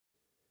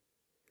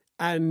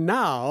And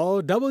now,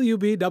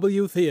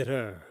 WBW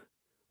Theater.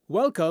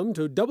 Welcome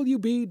to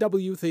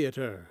WBW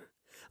Theater.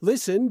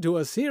 Listen to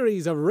a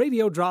series of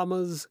radio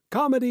dramas,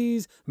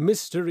 comedies,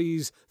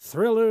 mysteries,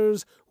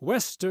 thrillers,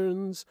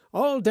 westerns,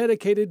 all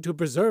dedicated to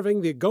preserving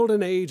the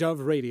golden age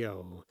of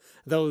radio.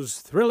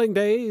 Those thrilling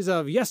days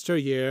of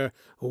yesteryear,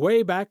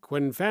 way back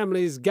when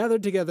families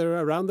gathered together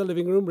around the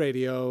living room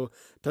radio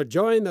to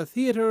join the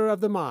theater of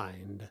the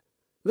mind.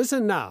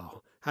 Listen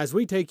now as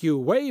we take you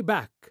way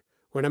back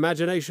when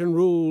imagination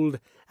ruled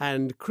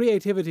and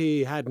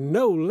creativity had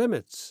no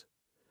limits.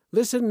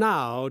 Listen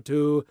now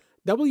to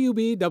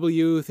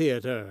WBW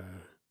Theater.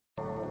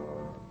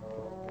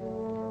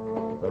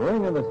 The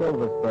Ring of the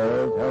Silver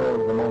Spurs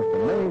heralds the most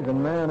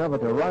amazing man ever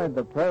to ride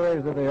the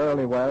prairies of the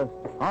early West,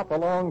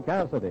 Hopalong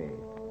Cassidy.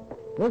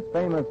 This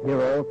famous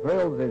hero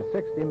thrills his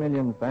 60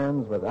 million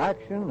fans with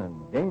action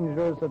and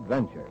dangerous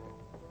adventure.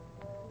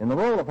 In the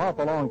role of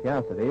Hopalong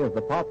Cassidy is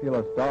the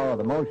popular star of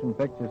the motion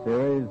picture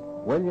series,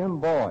 William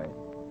Boyd.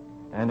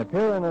 And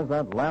appearing as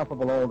that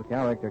laughable old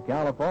character,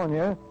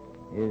 California,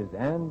 is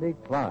Andy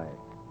Clyde.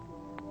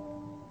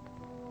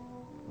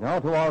 Now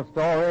to our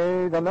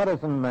story, The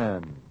Medicine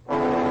Man.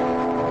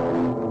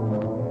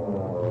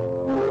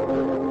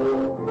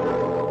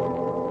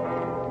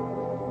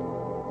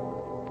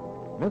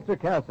 Mr.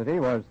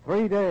 Cassidy was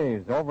 3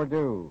 days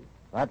overdue.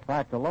 That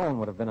fact alone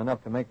would have been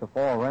enough to make the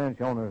four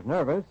ranch owners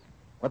nervous,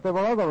 but there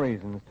were other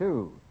reasons,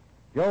 too.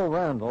 Joe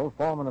Randall,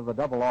 foreman of the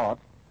Double Aught,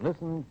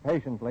 listened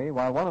patiently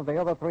while one of the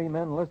other three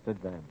men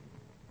listed them.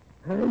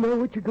 I know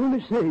what you're going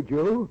to say,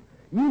 Joe.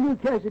 You knew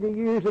Cassidy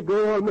years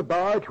ago on the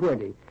Bar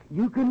 20.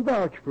 You can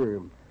vouch for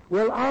him.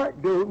 Well,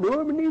 Art don't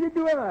know him, and neither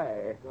do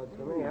I.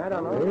 I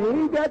don't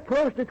know. He got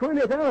close to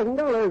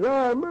 $20,000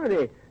 our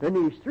money, and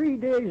he's 3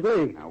 days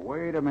late. Now,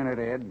 wait a minute,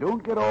 Ed.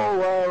 Don't get all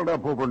riled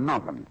up over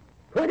nothing.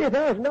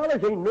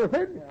 $20,000 ain't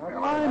nothing.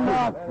 Well, I'm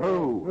not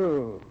through.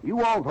 Oh.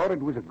 You all thought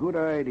it was a good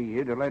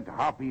idea to let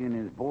Hoppy and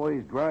his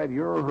boys drive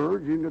your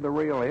herds into the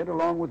railhead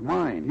along with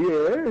mine.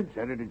 Yes?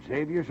 Said it'd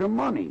save you some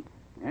money.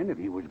 And if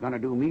he was going to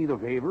do me the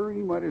favor,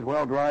 he might as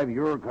well drive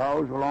your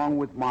cows along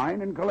with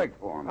mine and collect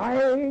for 'em. I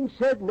ain't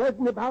said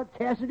nothing about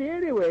Cassidy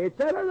anyway. It's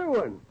that other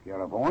one.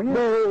 California?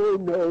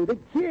 No, the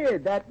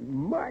kid, that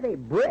Marty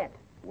Brett.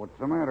 What's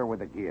the matter with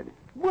the kid?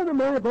 One of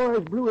my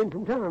boys blew in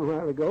from town a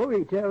while ago.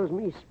 He tells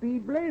me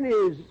Speed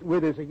Blaney's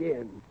with us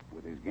again.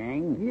 With his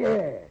gang?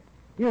 Yeah.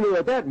 You know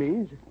what that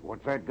means.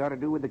 What's that got to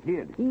do with the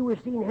kid? He was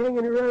seen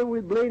hanging around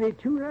with Blaney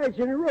 2 nights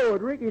in a row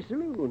at Ricky's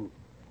saloon.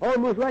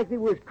 Almost like they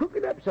was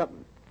cooking up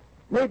something.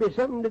 Maybe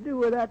something to do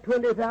with that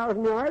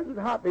 $20,000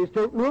 that Hoppy's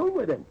toting home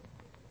with him.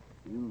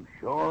 You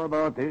sure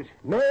about this?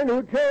 Man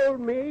who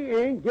told me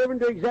ain't given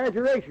to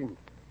exaggeration.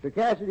 So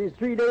Cassidy's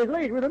 3 days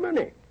late with the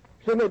money.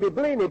 So maybe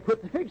Blaney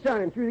put the fix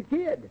on him through the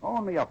kid.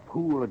 Only a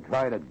fool would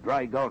try to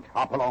dry gulch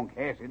Hopalong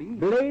Cassidy.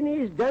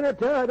 Blaney's done it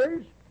to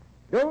others.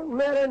 Don't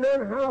matter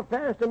none how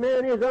fast a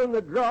man is on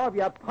the draw if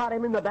you pot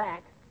him in the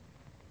back.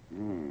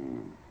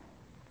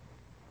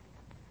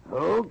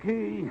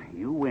 Okay,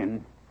 you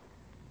win.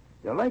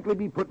 They'll likely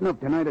be putting up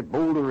tonight at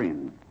Boulder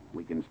Inn.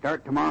 We can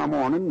start tomorrow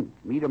morning,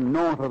 meet 'em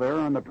north of there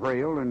on the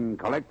trail, and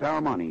collect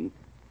our money.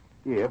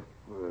 If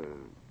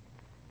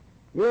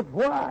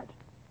what?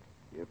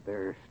 If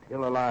they're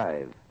still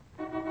alive.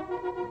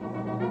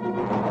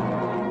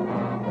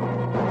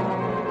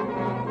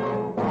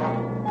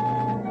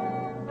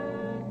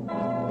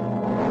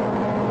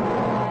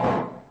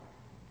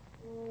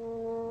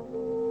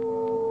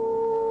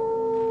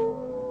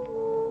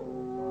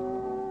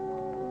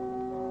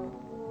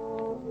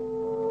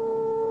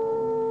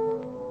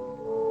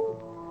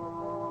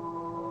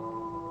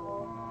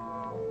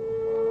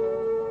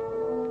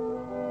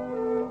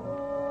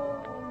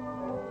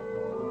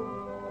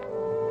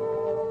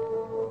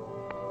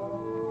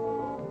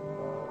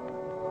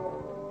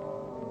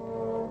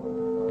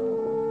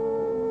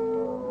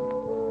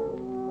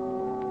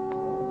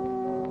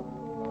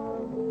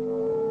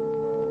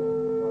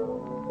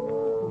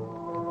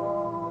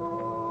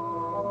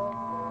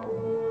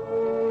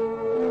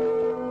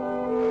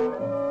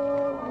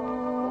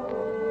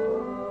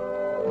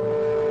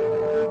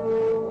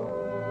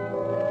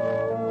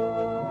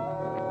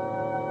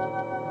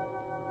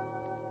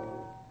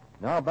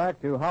 Now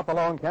back to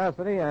Hopalong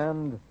Cassidy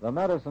and The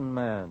Medicine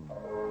Man.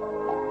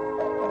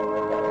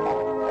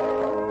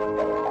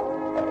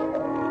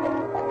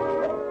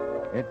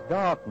 It's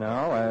dark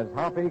now as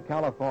Hoppy,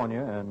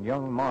 California, and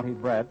young Monty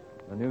Brett,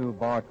 the new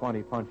Bar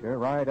 20 puncher,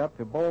 ride up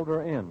to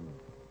Boulder Inn,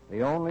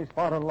 the only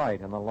spot of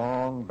light in the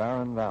long,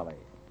 barren valley.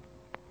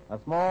 A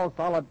small,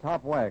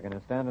 solid-top wagon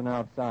is standing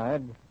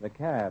outside, the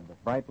cab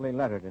brightly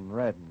lettered in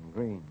red and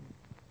green.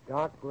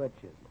 Doc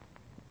Richard.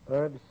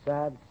 Herb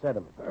Sad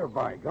Sediment.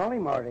 By golly,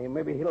 Marty,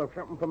 maybe he'll have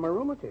something for my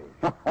rheumatiz.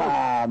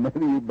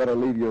 Maybe you'd better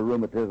leave your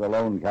rheumatiz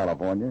alone,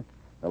 California.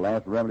 The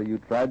last remedy you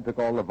tried took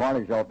all the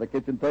varnish off the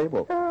kitchen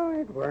table. Oh,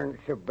 it weren't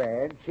so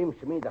bad. Seems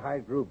to me the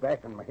hide grew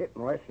back on my hip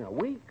in less than a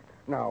week.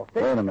 Now,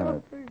 Wait a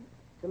minute. What's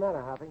the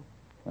matter, Hoppy?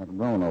 That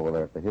roan over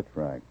there at the hitch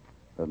rack.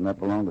 Doesn't that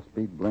belong to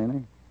Speed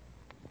Blaney?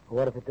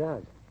 What if it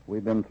does?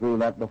 We've been through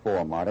that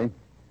before, Marty.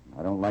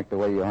 I don't like the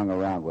way you hung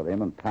around with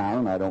him in town,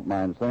 and I don't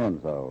mind saying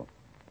so.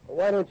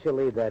 Why don't you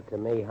leave that to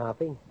me,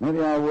 Hoppy?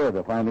 Maybe I would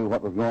if I knew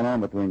what was going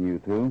on between you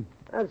two.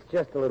 That's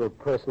just a little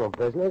personal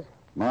business.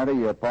 Marty,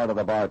 you're part of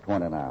the Bar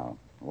 20 now.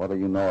 Whether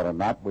you know it or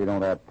not, we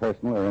don't have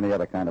personal or any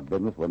other kind of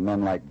business with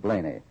men like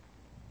Blaney.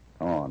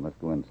 Come on, let's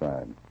go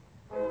inside.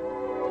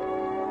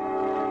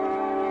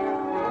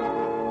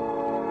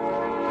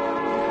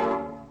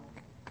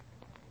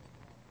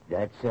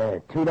 That's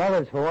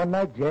 $2 for one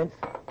night, gents.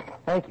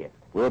 Thank you.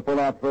 We'll pull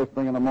out first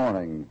thing in the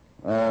morning.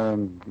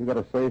 You got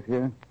a safe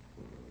here?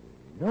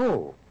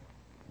 No.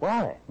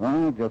 Why?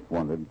 I just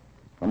wondered.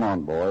 Come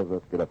on, boys.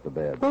 Let's get up to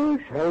bed. Oh,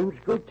 sounds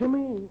good to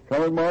me.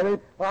 Coming, Marty?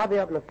 Well, I'll be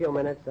up in a few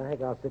minutes. I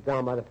think I'll sit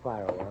down by the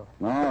fire a while.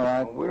 All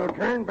right. We'll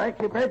turn back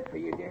your bed for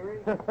you, dearie.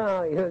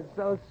 Oh, you're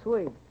so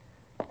sweet.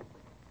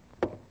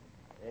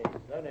 Hey,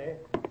 Sonny,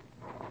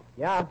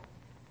 Yeah,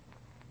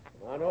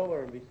 come on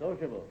over and be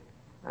sociable.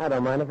 I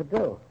don't mind if I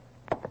do.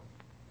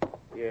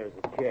 Here's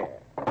a chair.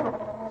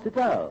 Sit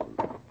down.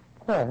 Oh,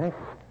 thanks.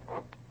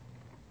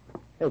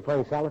 Hey,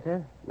 playing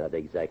solitaire? Not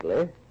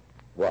exactly.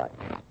 Watch.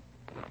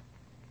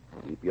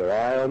 Keep your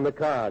eye on the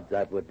cards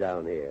I put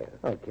down here.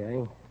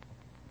 Okay.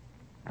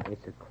 Ace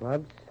of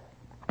clubs,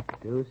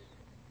 deuce,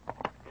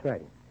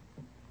 trade.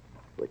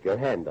 Put your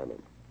hand on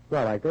them.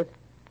 Not like this.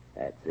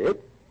 That's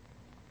it.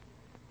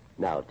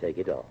 Now take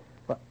it off.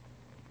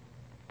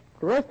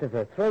 The rest of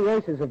it, 3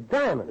 aces of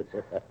diamonds.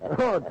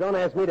 Oh, don't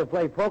ask me to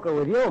play poker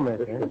with you,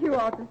 mister. You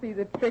ought to see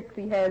the tricks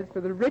he has for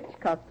the rich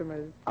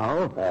customers.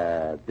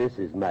 Oh? This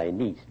is my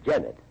niece,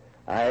 Janet.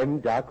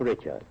 I'm Doc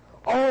Richard.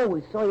 Oh,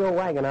 we saw your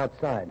wagon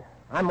outside.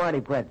 I'm Marty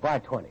Brett,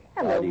 Bar 20.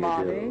 How Hello, do you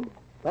Marty. do?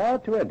 Bar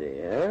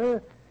 20, huh?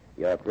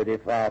 You're pretty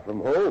far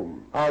from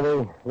home.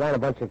 Oh, we ran a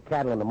bunch of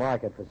cattle in the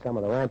market for some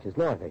of the ranches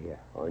north of here.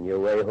 On your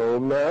way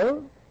home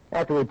now?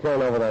 After we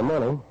turned over their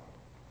money.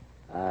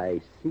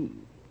 I see.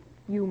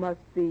 You must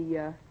be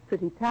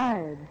pretty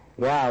tired.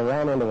 Yeah, I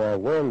ran into a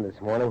worm this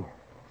morning.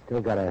 Still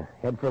got a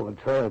head full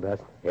of trail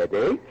dust.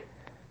 Headache?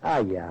 Ah,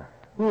 yeah.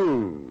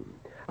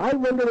 I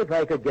wonder if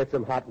I could get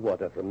some hot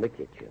water from the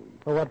kitchen.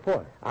 Well, what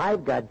for?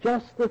 I've got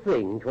just the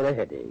thing for a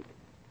headache.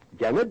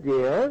 Janet,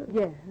 dear,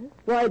 Yes?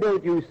 why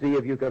don't you see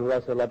if you can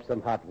rustle up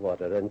some hot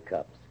water and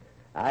cups?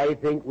 I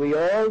think we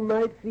all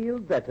might feel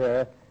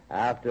better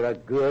after a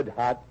good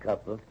hot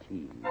cup of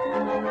tea.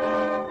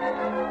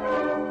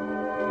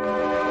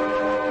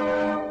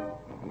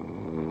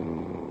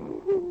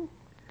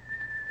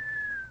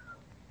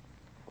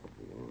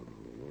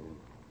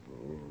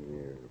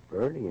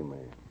 Purdy,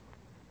 man.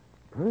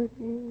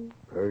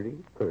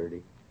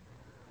 Purdy.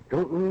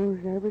 Don't know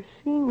who's ever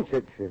seen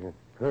such a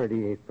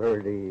purdy.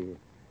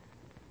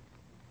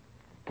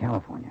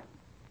 California.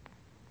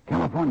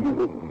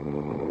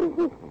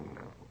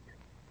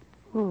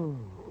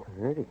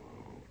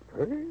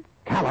 Purdy.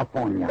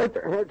 California. Happy.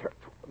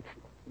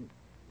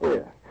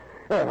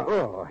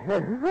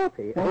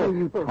 What are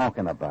you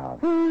talking about?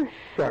 Oh,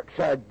 shucks.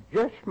 I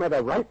just met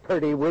a right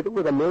pretty widow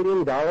with $1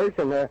 million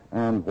and a...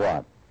 And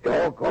what?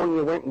 Doggone,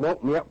 you went and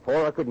woke me up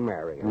before I could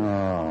marry her.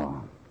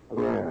 Oh,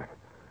 Yeah.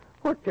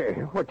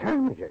 What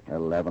time is it?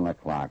 11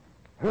 o'clock.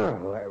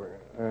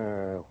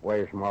 Oh,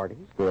 where's Marty?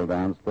 Still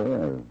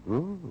downstairs.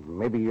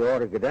 Maybe you ought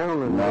to go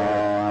down and... No,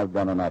 I've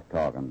done enough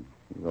talking.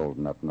 He's old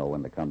enough to know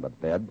when to come to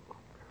bed.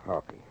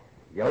 Hoppy,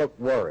 you look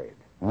worried.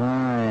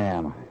 I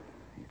am.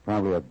 He's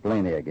probably with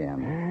Blaney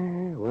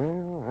again.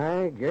 Well,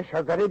 I guess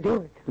I got to do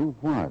it. Do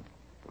what?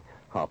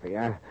 Hoppy,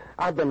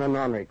 I've been an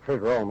ornery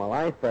critter all my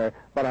life, but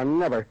I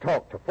never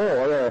talked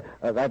before.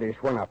 That is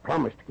when I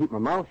promised to keep my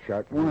mouth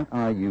shut. What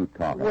are you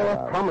talking Well, I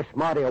about? promised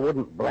Marty I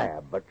wouldn't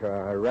blab, but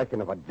I reckon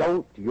if I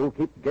don't, you'll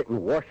keep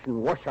getting worse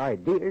and worse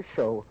ideas,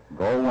 so...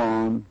 Go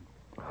on.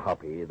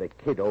 Hoppy, the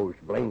kid owes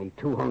Blaney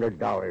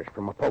 $200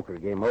 from a poker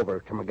game over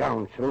to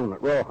McGowan's saloon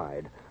at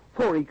Rawhide.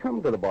 Before he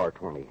come to the Bar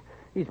 20.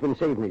 He's been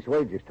saving his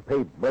wages to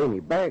pay Blaney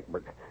back,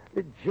 but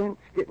the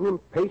gent's getting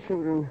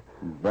impatient and...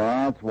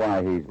 That's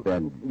why he's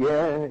been...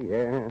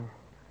 Yeah.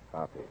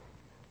 Hoppy,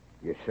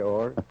 you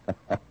sure?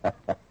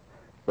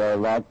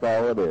 So that's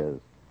how it is.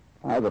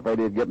 I was afraid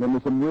he'd get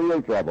into some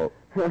real trouble.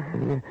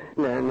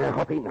 Now,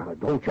 Hoppy, now,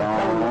 don't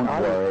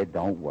you...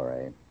 Don't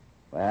worry.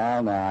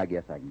 Well, now I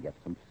guess I can get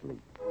some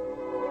sleep.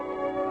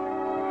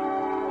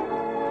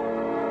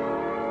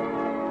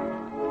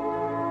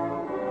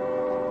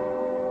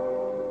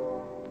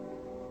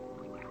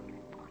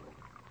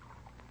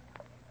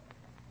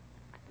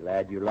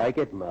 Glad you like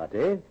it,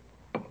 Marty.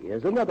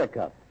 Here's another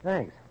cup.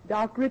 Thanks.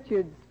 Doc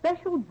Richard's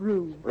special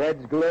brew.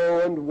 Spreads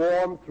glow and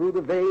warm through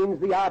the veins,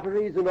 the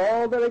arteries, and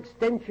all their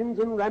extensions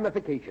and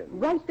ramifications.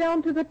 Right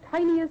down to the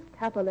tiniest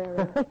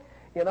capillary.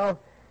 You know,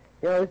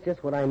 it's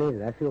just what I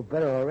needed. I feel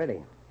better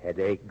already.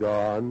 Headache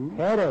gone?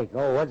 Headache?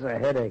 Oh, what's a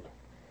headache?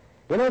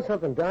 You know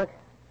something, Doc?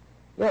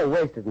 You're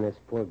wasted in this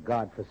poor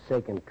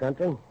God-forsaken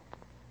country.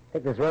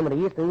 Take this remedy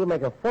east and you'll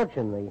make a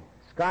fortune. The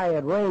sky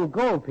had rained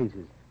gold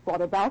pieces.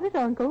 What about it,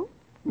 Uncle?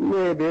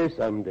 Maybe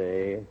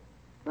someday.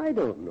 I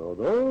don't know,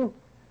 though.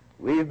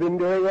 We've been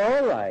doing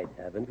all right,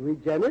 haven't we,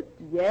 Janet?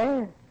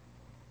 Yes.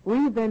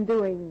 We've been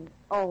doing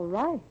all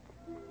right.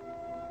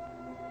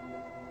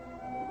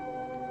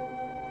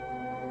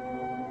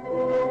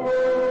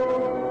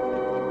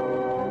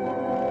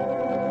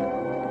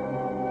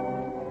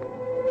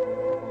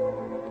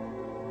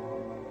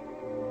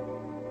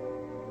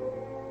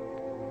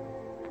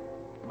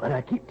 But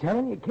I keep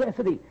telling you,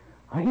 Cassidy,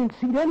 I ain't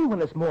seen anyone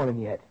this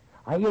morning yet.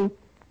 I ain't...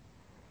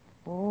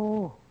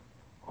 Oh,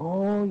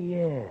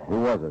 yeah. Who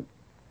was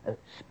it?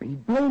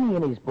 Speed Blaney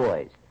and his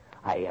boys.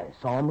 I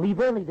saw him leave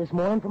early this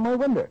morning from my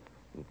window.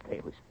 They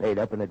was paid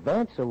up in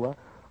advance, so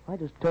I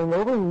just turned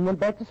over and went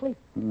back to sleep.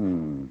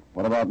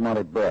 What about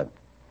Monty Brett?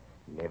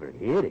 Never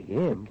heard of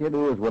him. Kid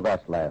who was with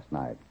us last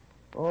night.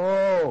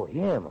 Oh,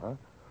 him, huh?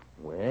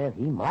 Well,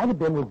 he might have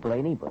been with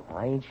Blaney, but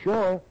I ain't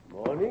sure.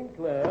 Morning,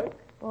 clerk.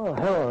 Oh,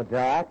 hello,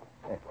 Doc.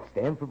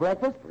 Stand for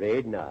breakfast?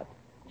 Afraid not.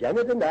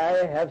 Janet and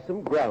I have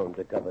some ground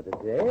to cover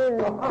today.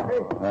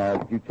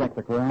 Did you check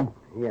the corral?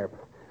 Yep.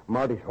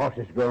 Marty's horse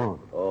is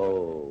gone.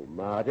 Oh,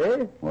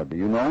 Marty? What, do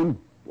you know him?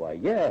 Why,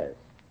 yes.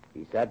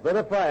 He sat by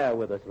the fire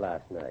with us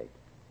last night.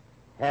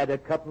 Had a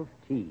cup of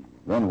tea.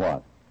 Then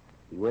what?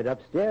 He went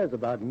upstairs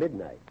about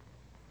midnight.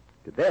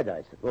 To bed,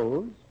 I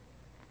suppose.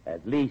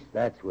 At least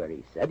that's where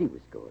he said he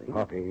was going.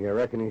 Hoppy, you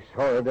reckon he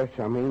saw this?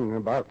 I mean,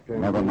 about...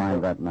 Never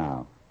mind that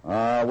now.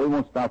 We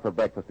won't stop for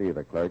breakfast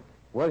either, clerk.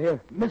 Well,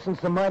 you're missing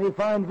some mighty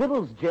fine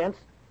victuals, gents.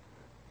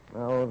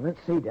 Oh, let's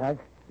see, Doc.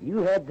 You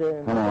had...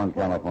 Come on,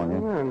 California.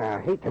 Now,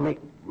 I hate to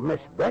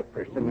miss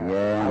breakfast. And,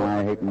 Yeah, and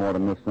I hate more to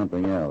miss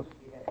something else.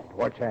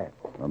 What's that?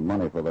 The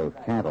money for those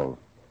cantles.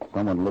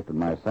 Someone looked at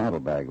my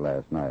saddlebag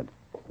last night.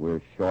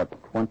 We're short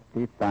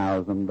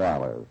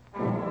 $20,000.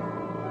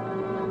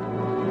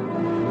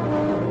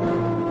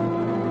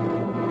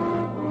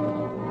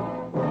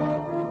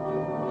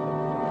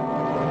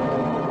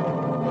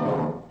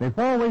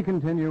 Before we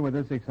continue with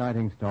this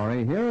exciting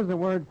story, here is a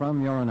word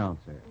from your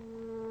announcer.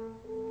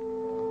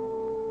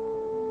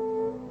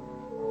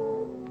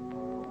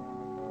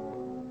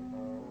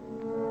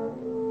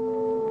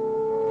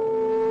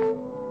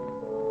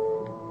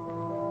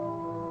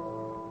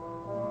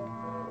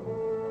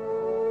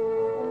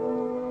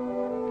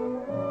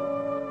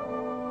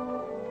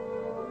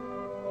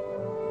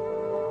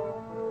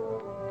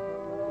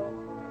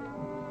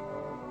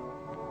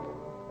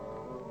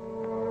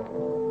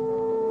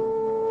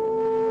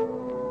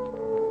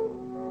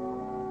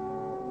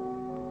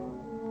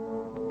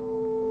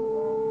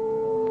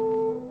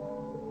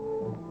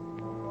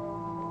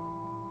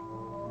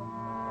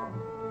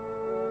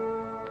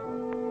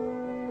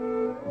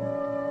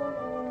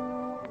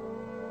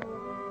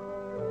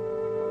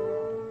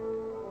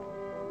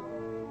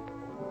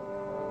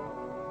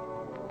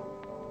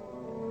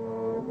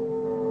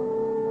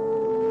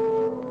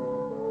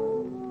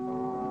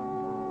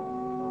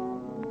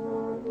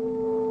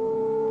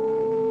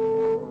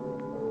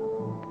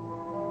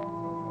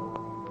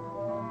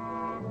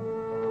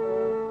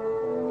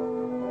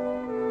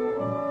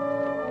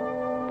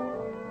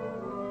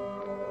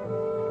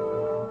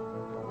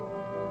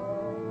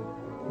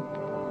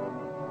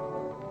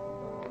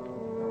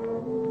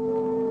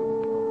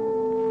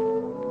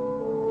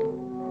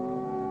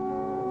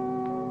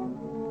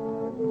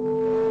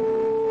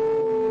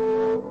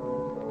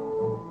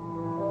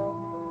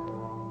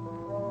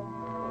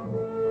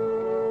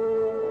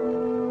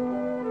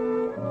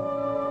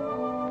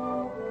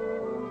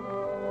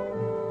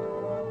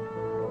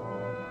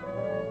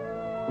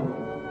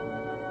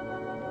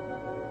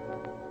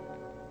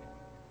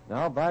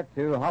 Now back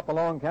to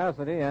Hopalong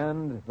Cassidy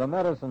and the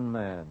Medicine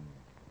Man.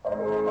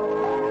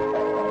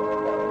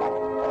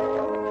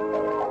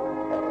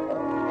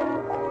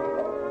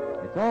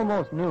 It's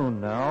almost noon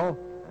now,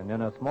 and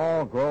in a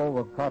small grove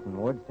of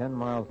cottonwoods 10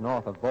 miles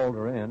north of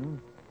Boulder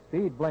Inn,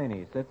 Speed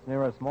Blaney sits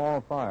near a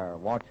small fire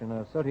watching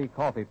a sooty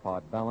coffee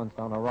pot balanced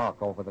on a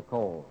rock over the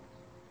coals.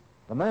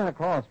 The man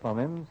across from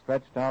him,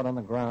 stretched out on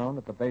the ground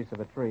at the base of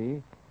a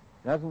tree,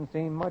 doesn't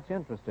seem much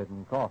interested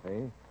in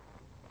coffee.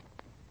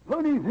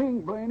 Funny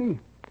thing, Blaney.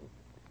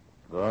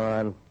 Go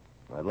on.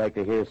 I'd like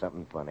to hear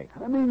something funny.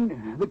 I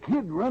mean, the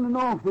kid running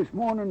off this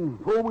morning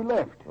before we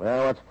left.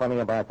 Well, what's funny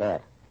about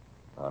that?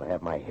 I ought to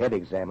have my head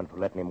examined for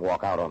letting him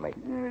walk out on me.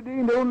 It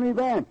ain't only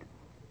that.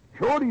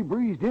 Shorty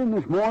breezed in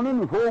this morning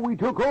before we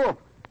took off.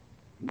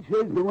 He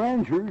says the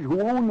ranchers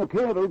who own the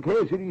cattle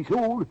Cassidy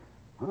sold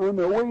are on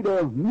their way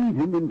to meet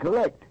him and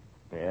collect.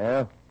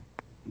 Yeah?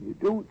 You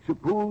don't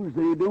suppose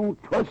they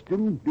don't trust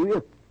him, do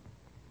you?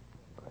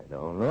 I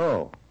don't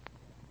know.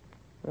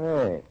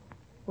 Hey,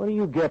 what are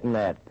you getting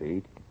at,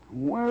 Pete?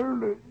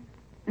 Well,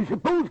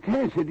 suppose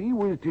Cassidy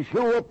was to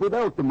show up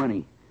without the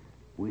money,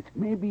 with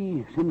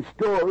maybe some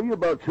story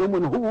about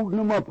someone holding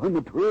him up on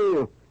the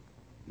trail.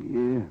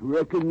 You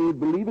reckon they'd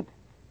believe it?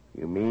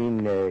 You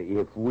mean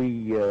if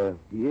we,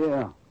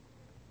 Yeah.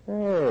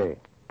 Hey,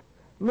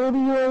 maybe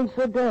you ain't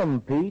so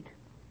dumb, Pete.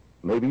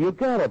 Maybe you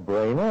got a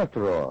brain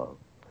after all.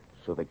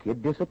 So the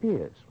kid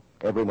disappears.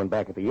 Everyone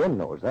back at the inn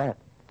knows that.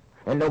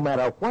 And no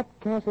matter what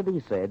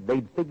Cassidy said,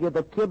 they'd figure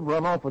the kid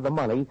run off with the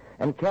money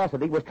and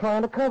Cassidy was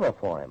trying to cover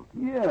for him.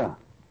 Yeah.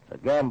 It's a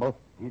gamble.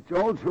 It's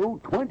also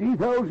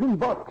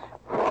 $20,000.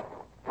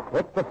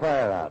 Put the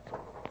fire out.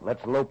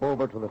 Let's lope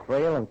over to the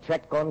trail and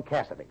check on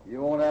Cassidy.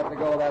 You won't have to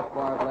go that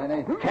far,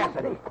 Blaney.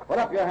 Cassidy! Put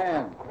up your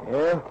hand.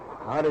 Yeah?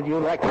 How did you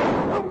like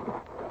it?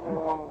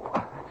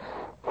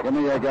 Give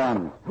me your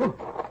gun.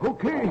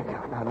 Okay.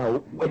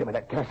 Now, wait a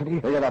minute, Cassidy.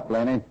 Pick it up,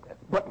 Blaney.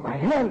 But my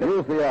hand...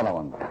 Use the other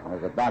one.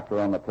 There's a doctor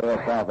on the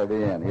trail south of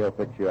the inn. He'll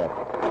fix you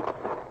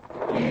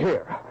up.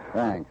 Here.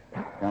 Thanks.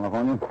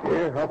 California?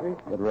 Here, Huffy.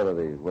 Get rid of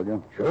these, will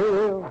you? Sure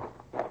will.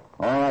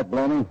 All right,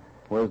 Blaney.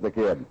 Where's the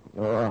kid?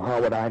 How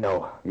would I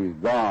know? He's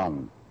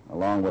gone,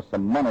 along with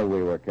some money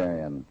we were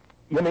carrying.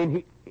 You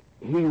mean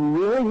he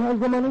really has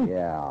the money?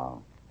 Yeah.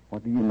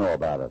 What do you know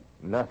about it?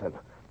 Nothing.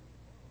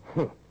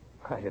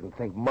 I didn't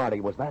think Marty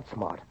was that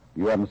smart.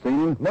 You haven't seen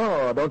him?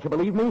 No, don't you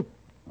believe me?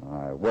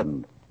 I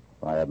wouldn't.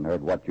 If I hadn't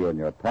heard what you and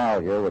your pal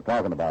here were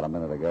talking about a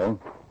minute ago.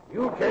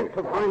 You gents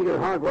will find your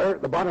hardware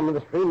at the bottom of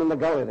the stream in the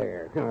gully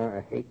there.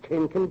 I hate to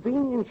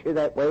inconvenience you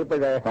that way,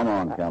 but, Come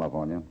on,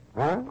 California.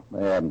 Huh?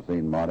 They haven't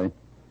seen Marty.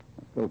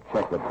 Let's go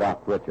check with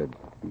Doc Richards.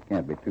 He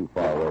can't be too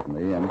far away from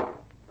the inn.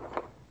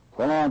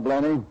 So long,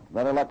 Blaney.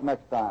 Better luck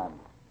next time.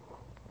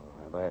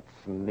 That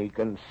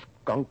sneaking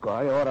skunk,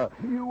 I oughta...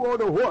 You ought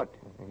to what?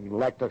 He'd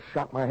like to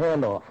shot my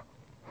hand off.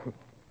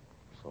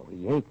 So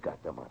he ain't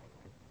got the money.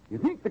 You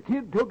think the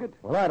kid took it?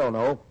 Well, I don't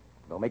know.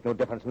 Don't make no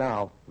difference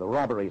now. The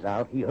robbery's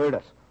out. He heard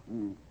us.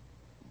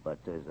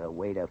 But there's a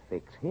way to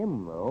fix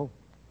him, though.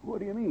 What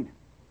do you mean?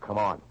 Come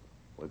on.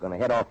 We're going to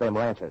head off them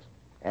ranchers.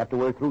 After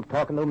we're through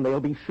talking to them, they'll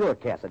be sure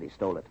Cassidy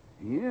stole it.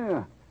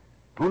 Yeah.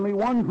 Only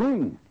one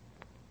thing.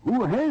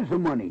 Who has the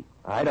money?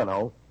 I don't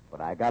know,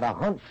 but I got a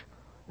hunch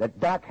that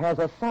Doc has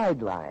a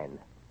sideline.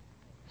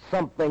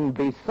 Something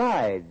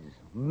besides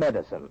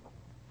medicine.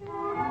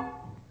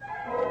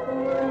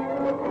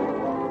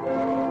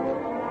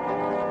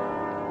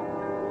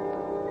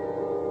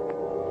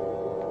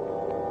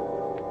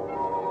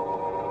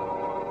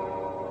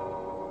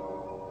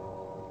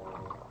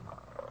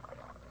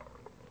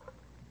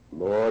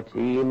 More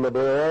tea, my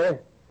boy?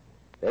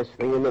 Best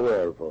thing in the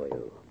world for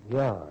you.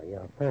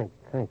 Yeah. Thank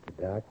you,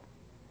 Doc.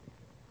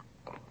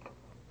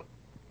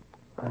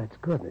 It's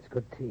good. It's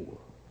good tea.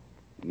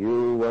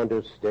 You want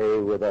to stay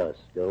with us,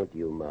 don't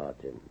you,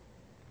 Martin?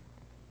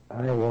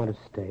 I want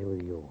to stay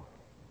with you.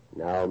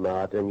 Now,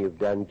 Martin, you've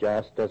done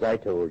just as I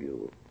told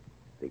you,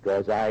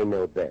 because I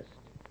know best.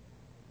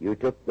 You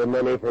took the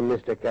money from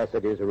Mr.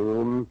 Cassidy's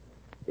room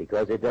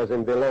because it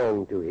doesn't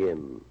belong to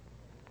him,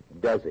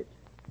 does it?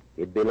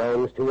 It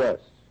belongs to us,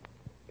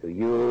 to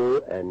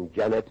you and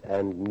Janet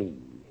and me.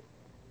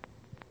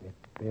 It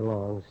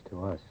belongs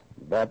to us.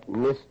 But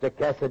Mr.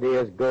 Cassidy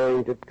is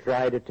going to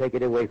try to take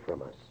it away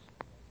from us.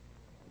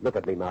 Look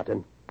at me,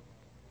 Martin.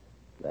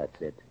 That's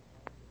it.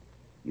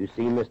 You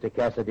see Mr.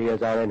 Cassidy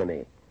as our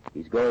enemy.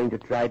 He's going to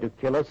try to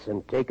kill us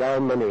and take our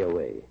money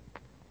away.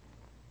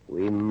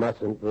 We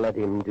mustn't let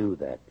him do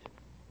that.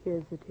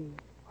 Here's the tea.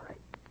 All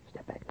right.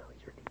 Step back now.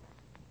 He's ready.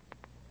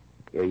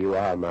 Here you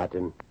are,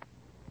 Martin.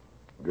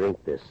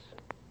 Drink this.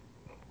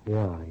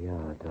 Yeah,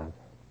 Doc.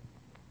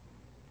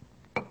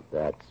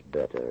 That's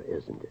better,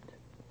 isn't it?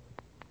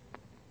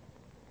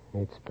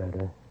 It's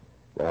better.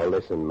 Now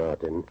listen,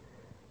 Martin.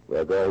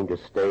 We're going to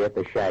stay at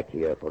the shack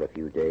here for a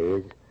few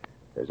days.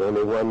 There's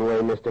only one way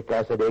Mr.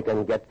 Cassidy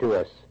can get to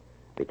us,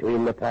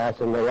 between the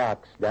pass and the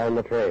rocks down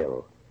the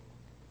trail.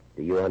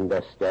 Do you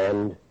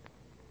understand?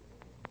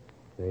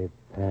 The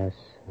pass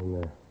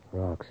and the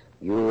rocks.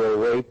 You will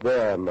wait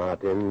there,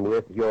 Martin,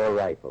 with your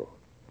rifle.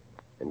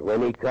 And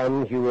when he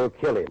comes, you will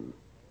kill him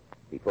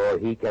before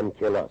he can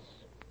kill us.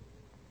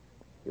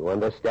 You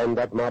understand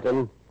that,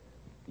 Martin?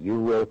 You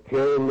will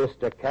kill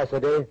Mr.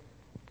 Cassidy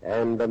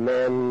and the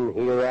men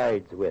he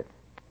rides with.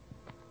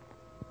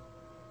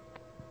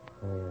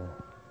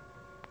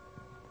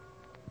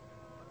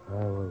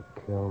 I will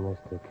kill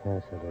Mr.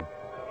 Cassidy.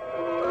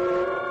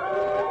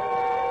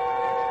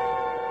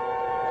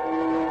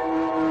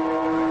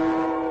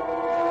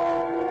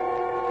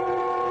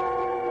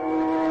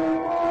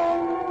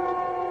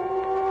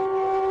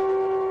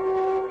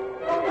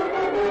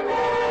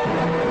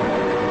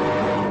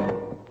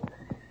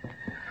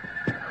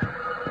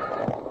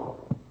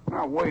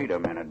 Now, wait a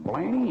minute,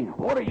 Blaney.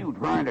 What are you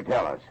trying to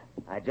tell us?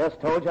 I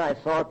just told you I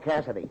saw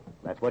Cassidy.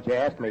 That's what you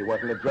asked me,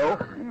 wasn't it, Joe?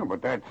 Yeah,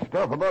 but that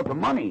stuff about the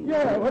money.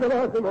 Yeah, what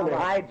about the money?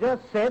 I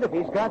just said if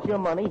he's got your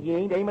money, he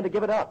ain't aiming to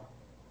give it up.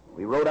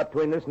 We rode up to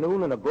him this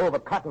noon in a grove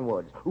of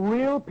cottonwoods,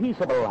 real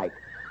peaceable-like.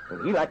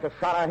 And he like to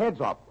shot our heads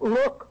off.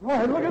 Look!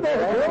 Oh, look at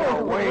that,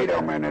 Now, wait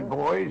a minute,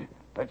 boys.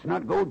 Let's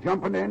not go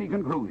jumping to any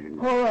conclusions.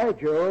 All right,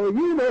 Joe.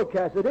 You know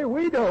Cassidy.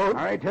 We don't.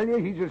 I tell you,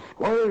 he's as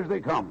square as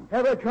they come.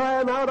 Ever try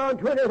him out on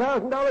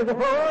 $20,000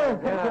 before?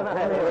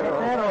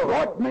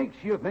 What makes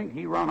you think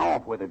he run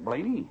off with it,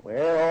 Blaney?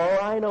 Well,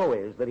 all I know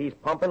is that he's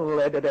pumping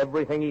lead at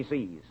everything he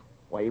sees.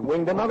 Why, he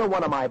winged another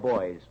one of my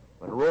boys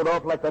and rode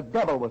off like the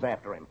devil was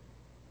after him.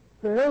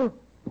 Well,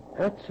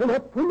 that's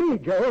enough for me,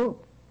 Joe.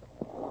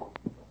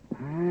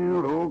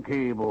 Well,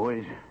 okay,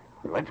 boys.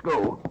 Let's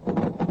go.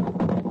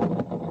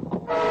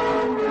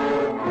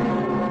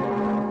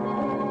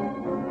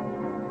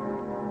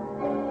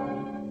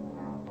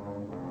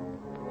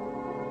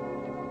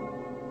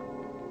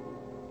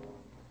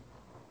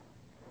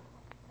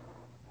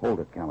 Hold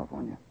it,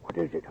 California. What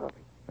is it, Hoppy?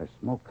 There's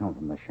smoke coming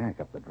from the shack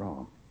up the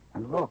draw.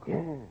 And look.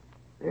 Yeah,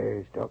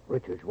 there's Doc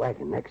Richards'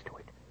 wagon next to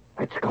it.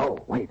 Let's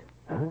go. Wait.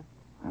 Huh?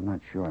 I'm not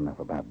sure enough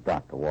about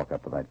Doc to walk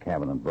up to that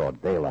cabin in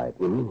broad daylight.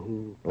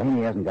 Mm-hmm.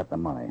 Blaney hasn't got the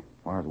money.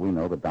 As far as we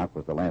know, the Doc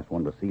was the last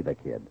one to see the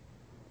kid.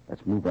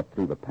 Let's move up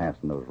through the pass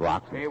and those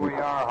rocks. Here we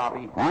are,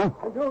 Hoppy. Huh?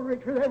 Don't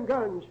reach for them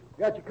guns.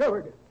 Got you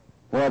covered.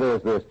 What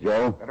is this,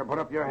 Joe? Better put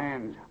up your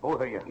hands,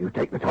 both of you. You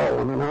take the tall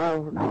one and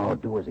I'll... No,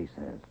 do as he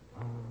says.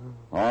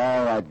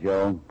 All right,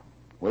 Joe.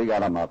 We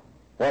got him up.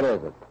 What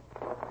is it?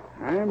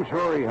 I'm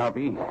sorry,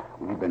 Hoppy.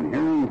 We've been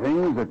hearing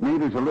things that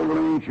made us a little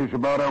anxious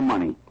about our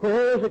money.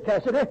 Where is it,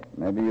 Cassidy?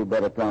 Maybe you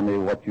better tell me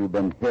what you've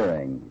been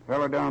hearing.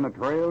 Fella down the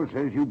trail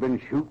says you've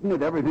been shooting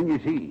at everything you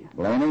see.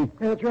 Blaney?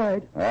 That's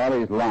right. Well,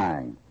 he's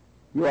lying.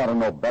 You ought to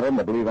know better than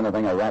to believe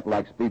anything a rat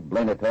like Speed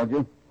Blaney tells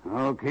you.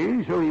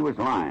 Okay, so he was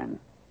lying.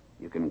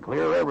 You can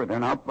clear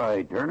everything up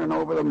by turning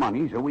over the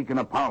money so we can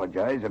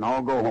apologize and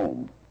all go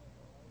home.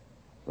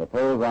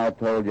 Suppose I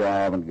told you I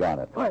haven't got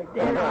it. Why,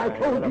 Dan, I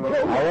told you. Now,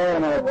 wait a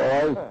minute,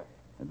 boys.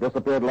 It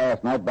disappeared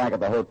last night back at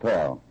the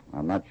hotel.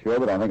 I'm not sure,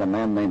 but I think a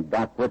man named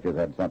Doc Richards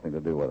had something to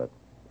do with it.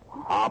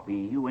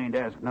 Hoppy, you ain't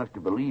asking us to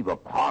believe a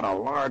pot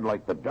of lard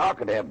like the Doc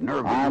would have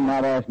nerve. I'm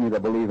not asking you to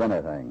believe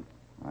anything.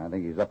 I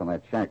think he's up in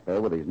that shack there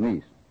with his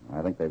niece.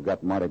 I think they've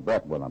got Marty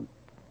Brett with them.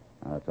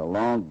 It's a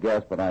long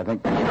guess, but I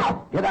think...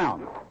 Get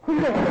down!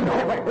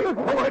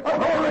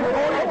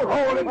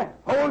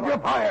 Hold your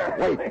fire.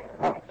 Wait.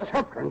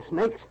 Suffering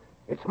snakes.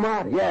 It's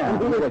Marty. Yeah,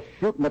 he was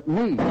shooting at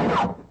me.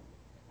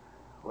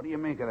 What do you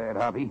make of that,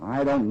 Hoppy?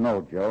 I don't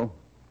know, Joe.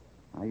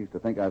 I used to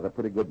think I was a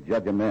pretty good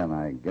judge of men.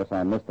 I guess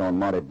I missed on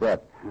Marty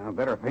Brett.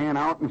 Better fan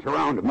out and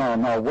surround him.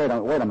 No, wait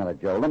a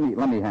minute, Joe. Let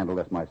me handle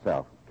this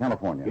myself.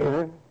 California.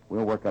 Yeah?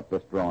 We'll work up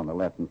this draw on the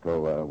left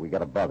until we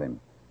get above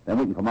him. Then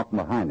we can come up from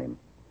behind him.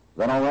 Is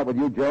that all right with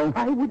you, Joe?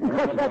 I wouldn't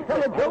touch that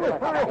fellow, Joe, as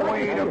far as I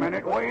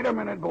Wait a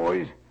minute,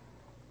 boys.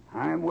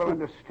 I'm willing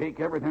to stake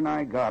everything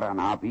I got on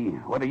Hoppy,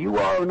 whether you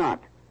are or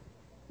not.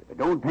 If it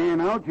don't pan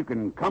out, you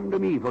can come to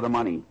me for the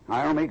money.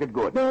 I'll make it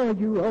good. No,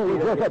 you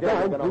always let that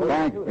down.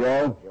 Thanks,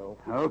 Joe.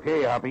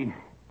 Okay, Hoppy.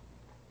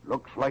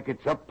 Looks like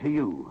it's up to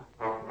you.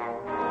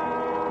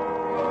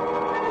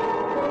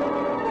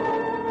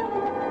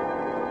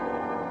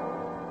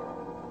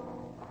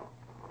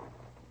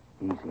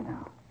 Easy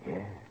now.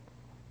 Yeah.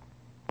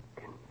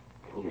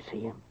 Can you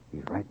see him?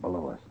 He's right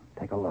below us.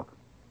 Take a look.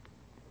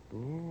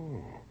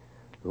 Yeah.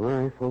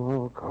 Rifle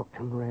all cocked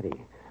and ready.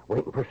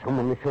 Waiting for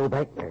someone to show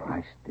back there.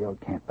 I still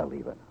can't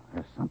believe it.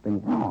 There's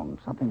something wrong.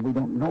 Something we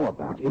don't know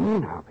about. What do you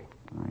mean, Hoppy?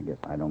 I guess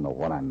I don't know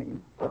what I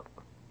mean.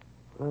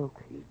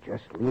 Look, he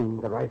just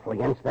leaned the rifle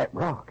against that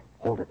rock.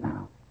 Hold it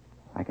now.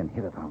 I can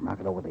hit it. I'll knock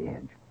it over the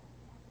edge.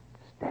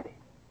 Steady.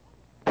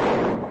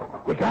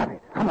 You got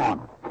it. Come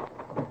on.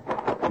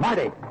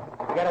 Marty!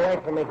 Get away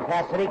from me,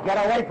 Cassidy. Get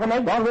away from me.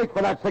 Don't reach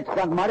for that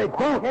six-gun, Marty.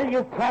 Don't! Kill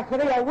you,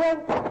 Cassidy. I will.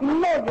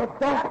 No, you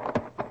don't.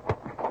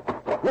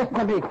 Listen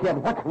to me, kid.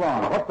 What's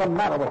wrong? What's the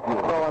matter with you?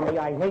 Throw on me.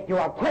 I hate you.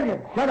 I'll kill you.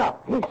 Shut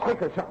up. He's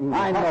sick or something.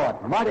 I know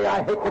it. Marty,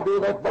 I hate to do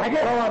this, but...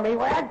 Throw on me,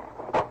 Wad.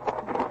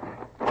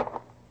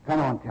 Come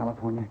on,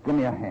 California. Give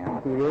me a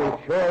hand. You're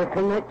sure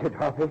connected,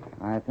 Hoppy.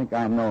 I think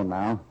I know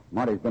now.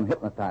 Marty's been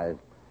hypnotized.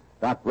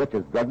 Doc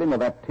Richards drugged him with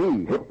that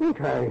tea.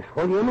 Hypnotized?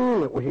 What do you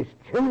mean? It was his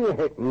chin you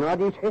hit, not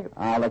his hip.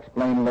 I'll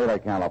explain later,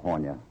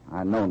 California.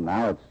 I know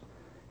now.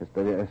 It's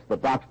the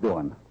Doc's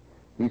doing.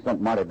 He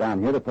sent Marty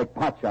down here to take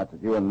pot shots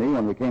at you and me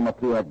when we came up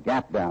through that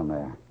gap down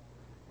there.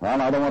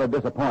 Well, I don't want to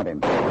disappoint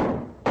him.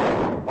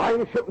 Why are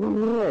you shooting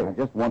in the air? I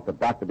just want the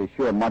Doc to be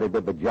sure Marty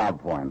did the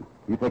job for him.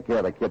 You take care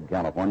of the kid,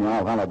 California.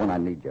 I'll holler when I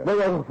need you.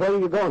 Where are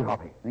you going,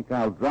 Hoppy? I think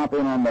I'll drop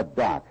in on the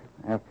Doc.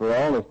 After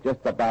all, it's just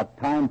about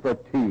time for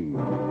tea.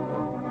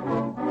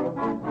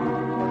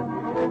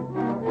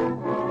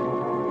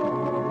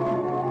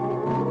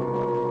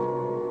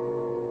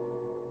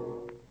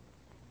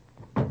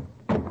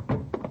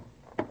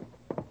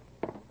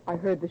 I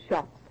heard the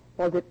shots.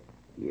 Was it?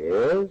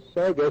 Yes,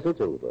 I guess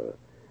it's over.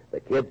 The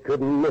kid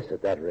couldn't miss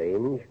at that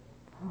range.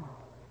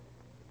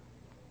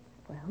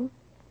 Well,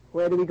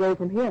 where do we go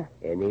from here?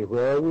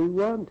 Anywhere we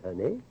want,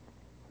 honey.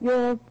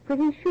 You're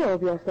pretty sure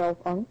of yourself,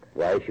 Unc.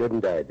 Why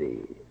shouldn't I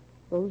be?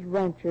 Those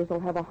ranchers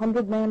will have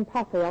 100-man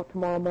posse out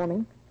tomorrow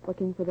morning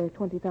looking for their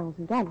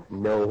 $20,000.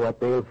 Know what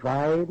they'll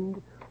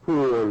find?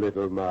 Poor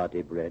little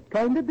Marty Brett,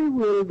 kind of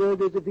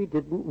bewildered as if he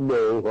didn't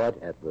know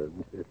what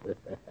happened.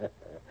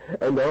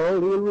 And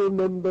all he'll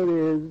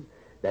remember is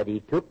that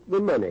he took the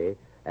money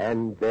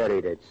and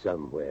buried it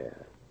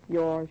somewhere.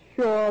 You're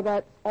sure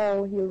that's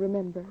all he'll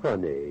remember?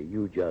 Honey,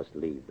 you just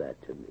leave that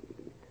to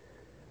me.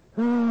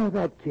 Ah,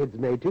 that kid's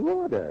made to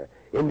order.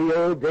 In the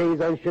old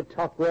days on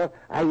Chautauqua,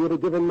 I would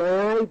have given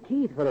my eye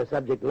teeth for a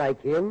subject like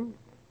him.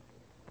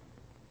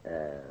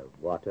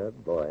 Water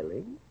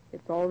boiling?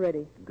 It's all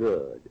ready.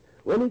 Good.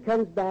 When he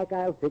comes back,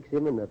 I'll fix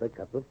him another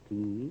cup of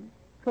tea,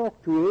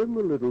 talk to him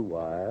a little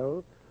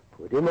while,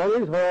 put him on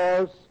his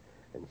horse,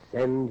 and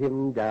send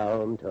him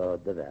down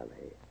toward the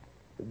valley.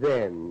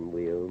 Then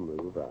we'll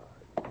move on.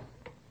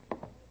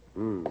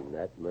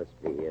 that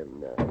must be him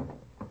now.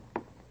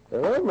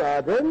 Hello,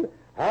 Martin.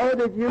 How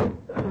did you...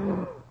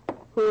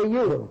 Who are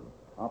you?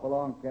 Hop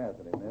along,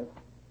 Cassidy, miss.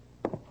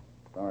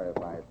 Sorry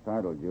if I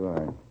startled you.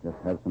 I just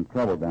had some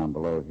trouble down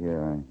below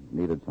here. I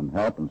needed some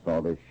help and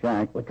saw this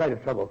shack. What kind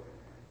of trouble?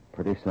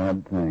 Pretty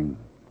sad thing.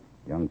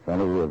 Young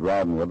fellow who was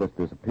riding with us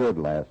disappeared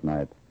last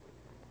night.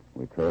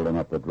 We trailed him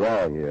up the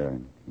draw here,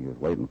 and he was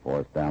waiting for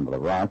us down by the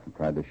rock and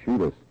tried to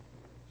shoot us.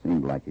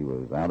 Seemed like he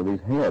was out of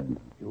his head.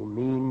 You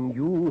mean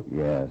you...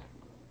 Yes.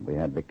 We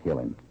had to kill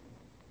him.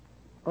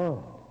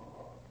 Oh.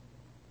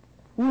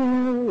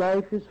 Well,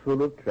 life is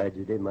full of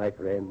tragedy, my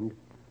friend.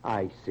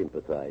 I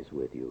sympathize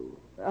with you.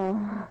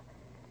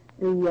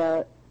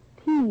 The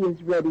tea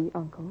is ready,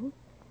 Uncle.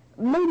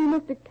 Maybe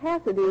Mr.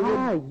 Cassidy would...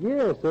 Ah,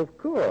 yes, of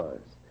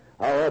course.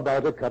 How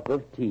about a cup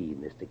of tea,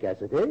 Mr.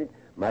 Cassidy?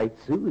 Might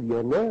soothe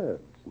your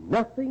nerves.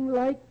 Nothing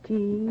like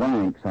tea.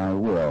 Thanks, I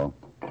will.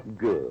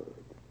 Good.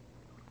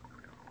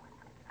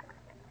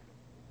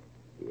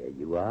 Here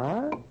you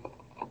are.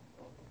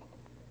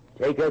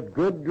 Take a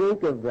good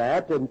drink of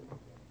that and...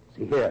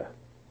 See here.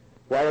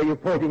 Why are you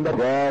pointing that...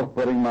 Just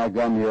putting my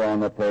gun here on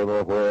the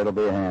table where it'll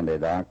be handy,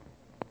 Doc.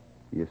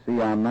 You see,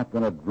 I'm not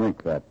going to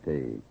drink that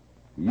tea.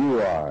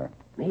 You are.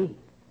 Me?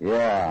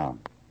 Yeah.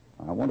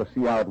 I want to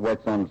see how it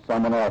works on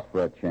someone else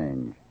for a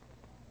change.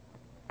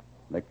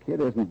 The kid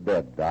isn't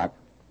dead, Doc.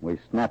 We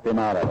snapped him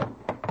out of it.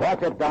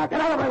 Watch it, Doc.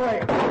 Get out of my way!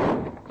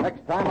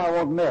 Next time I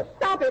won't miss.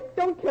 Stop it!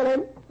 Don't kill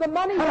him. The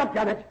money... Shut up,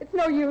 Janet. It's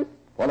no use.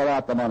 What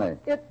about the money?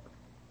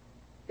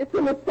 It's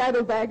in the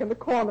saddlebag in the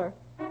corner.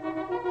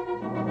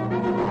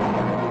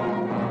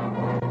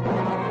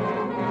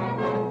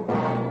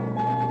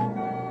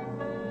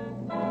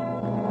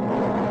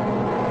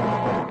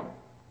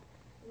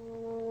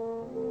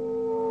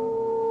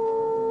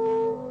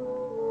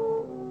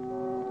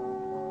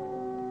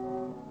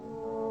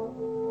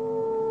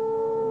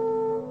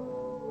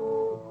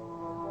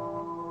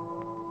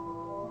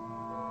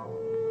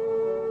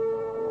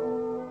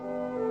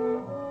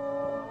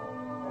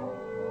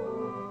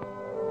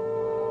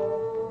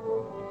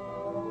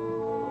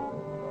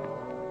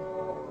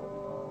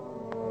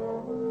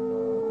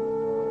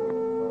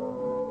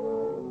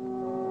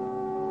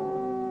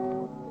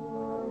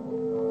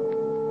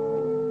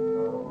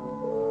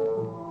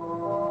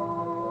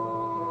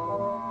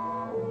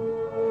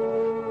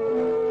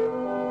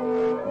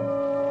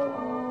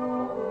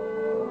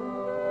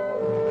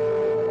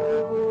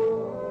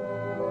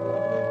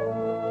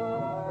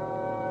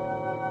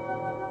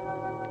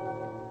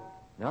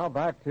 Now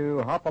back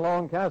to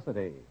Hopalong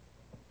Cassidy.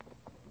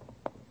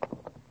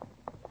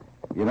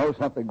 You know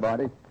something,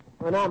 Barty?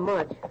 Well, not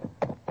much.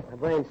 My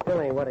brain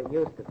still ain't what it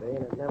used to be,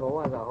 and it never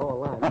was a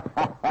whole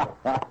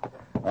lot.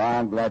 Oh,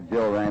 I'm glad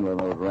Joe Randall and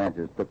those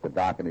ranchers took the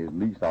Doc and his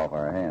niece off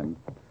our hands.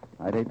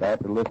 I'd hate to have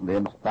to listen to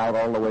him spout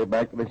all the way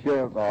back to the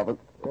sheriff's office.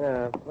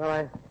 Yeah, well,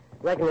 I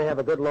reckon he'll have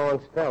a good long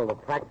spell to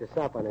practice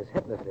up on his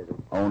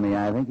hypnotism. Only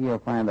I think he'll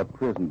find the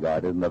prison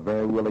guard isn't a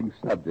very willing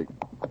subject.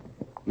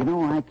 You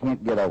know, I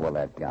can't get over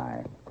that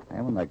guy.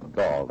 Having the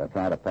gall to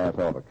try to pass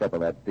off a cup of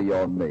that tea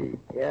on me.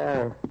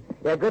 Yeah,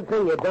 good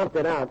thing you dumped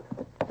it out.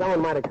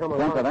 Someone might have come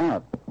along. Dump it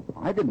out?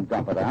 I didn't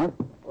dump it out.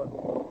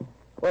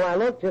 Well, I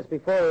looked just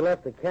before we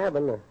left the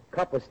cabin. The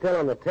cup was still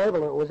on the table,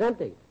 and it was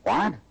empty.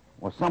 What?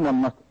 Well, someone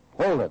must...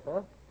 Hold it.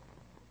 Huh?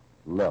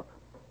 Look,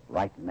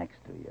 right next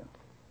to you.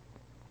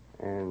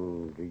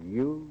 And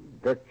you,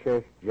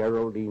 Duchess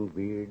Geraldine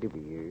Vere de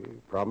Vere,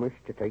 promise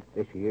to take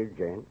this here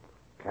gent,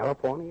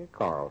 California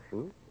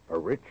Carlson, a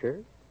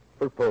richer,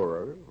 for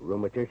poorer,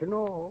 rheumatism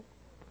all,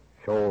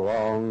 so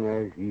long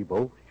as ye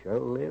both shall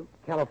live.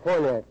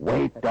 California...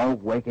 Wait,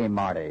 don't wake him,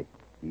 Marty.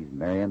 He's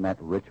marrying that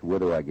rich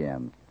widow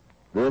again.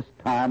 This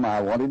time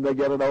I want him to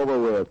get it over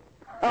with.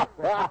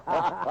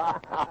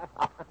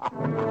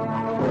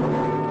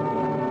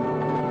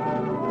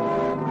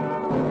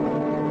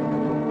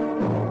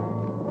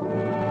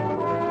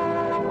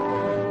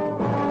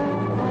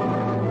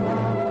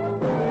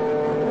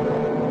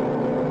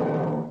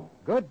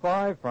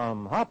 Goodbye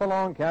from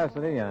Hopalong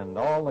Cassidy and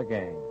all the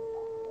gang.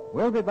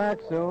 We'll be back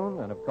soon,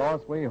 and of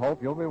course we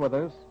hope you'll be with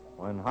us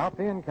when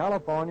Hoppy and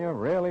California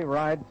really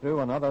ride through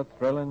another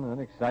thrilling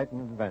and exciting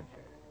adventure.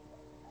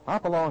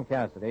 Hopalong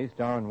Cassidy,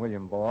 starring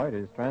William Boyd,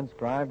 is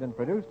transcribed and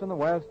produced in the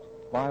West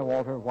by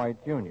Walter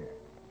White, Jr.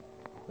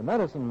 The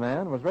Medicine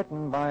Man was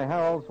written by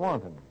Harold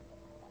Swanton.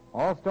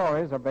 All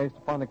stories are based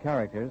upon the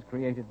characters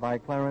created by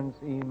Clarence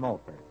E.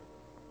 Mulford.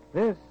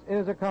 This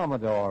is a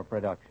Commodore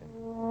production.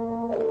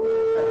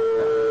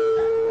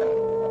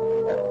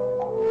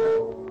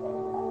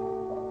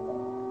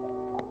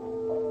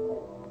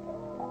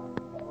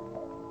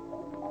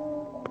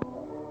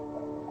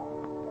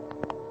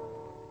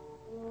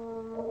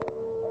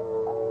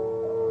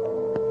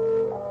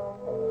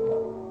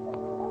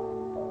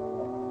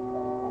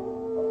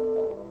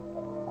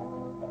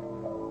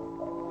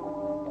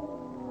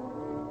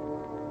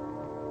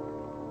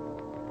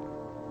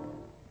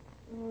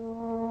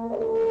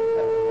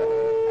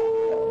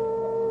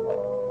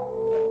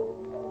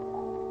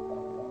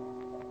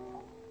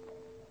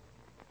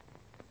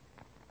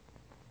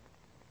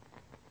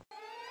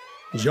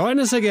 Join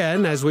us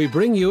again as we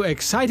bring you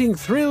exciting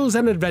thrills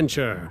and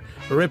adventure,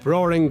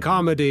 rip-roaring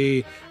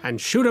comedy,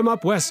 and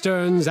shoot-'em-up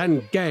westerns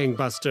and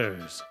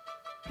gangbusters.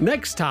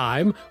 Next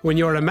time, when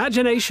your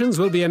imaginations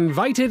will be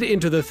invited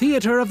into the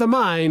theater of the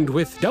mind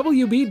with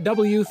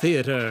WBW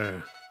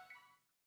Theater.